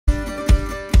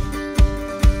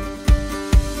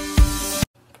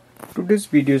Today's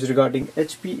video is regarding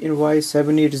HP Envoy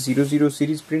 7800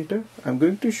 series printer. I'm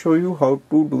going to show you how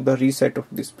to do the reset of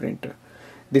this printer.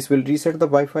 This will reset the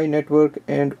Wi-Fi network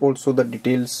and also the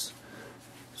details.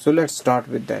 So let's start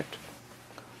with that.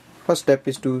 First step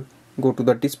is to go to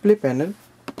the display panel.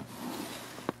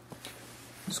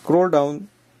 Scroll down,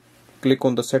 click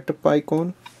on the setup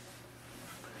icon.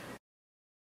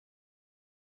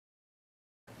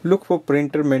 Look for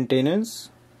printer maintenance.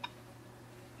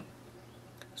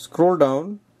 Scroll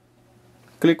down,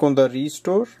 click on the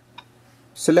restore,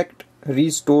 select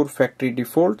restore factory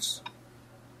defaults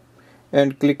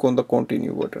and click on the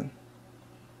continue button.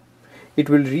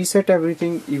 It will reset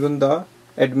everything, even the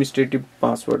administrative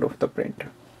password of the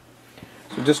printer.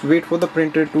 So just wait for the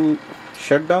printer to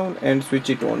shut down and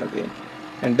switch it on again,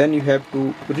 and then you have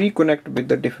to reconnect with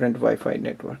the different Wi-Fi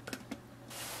network.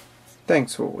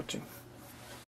 Thanks for watching.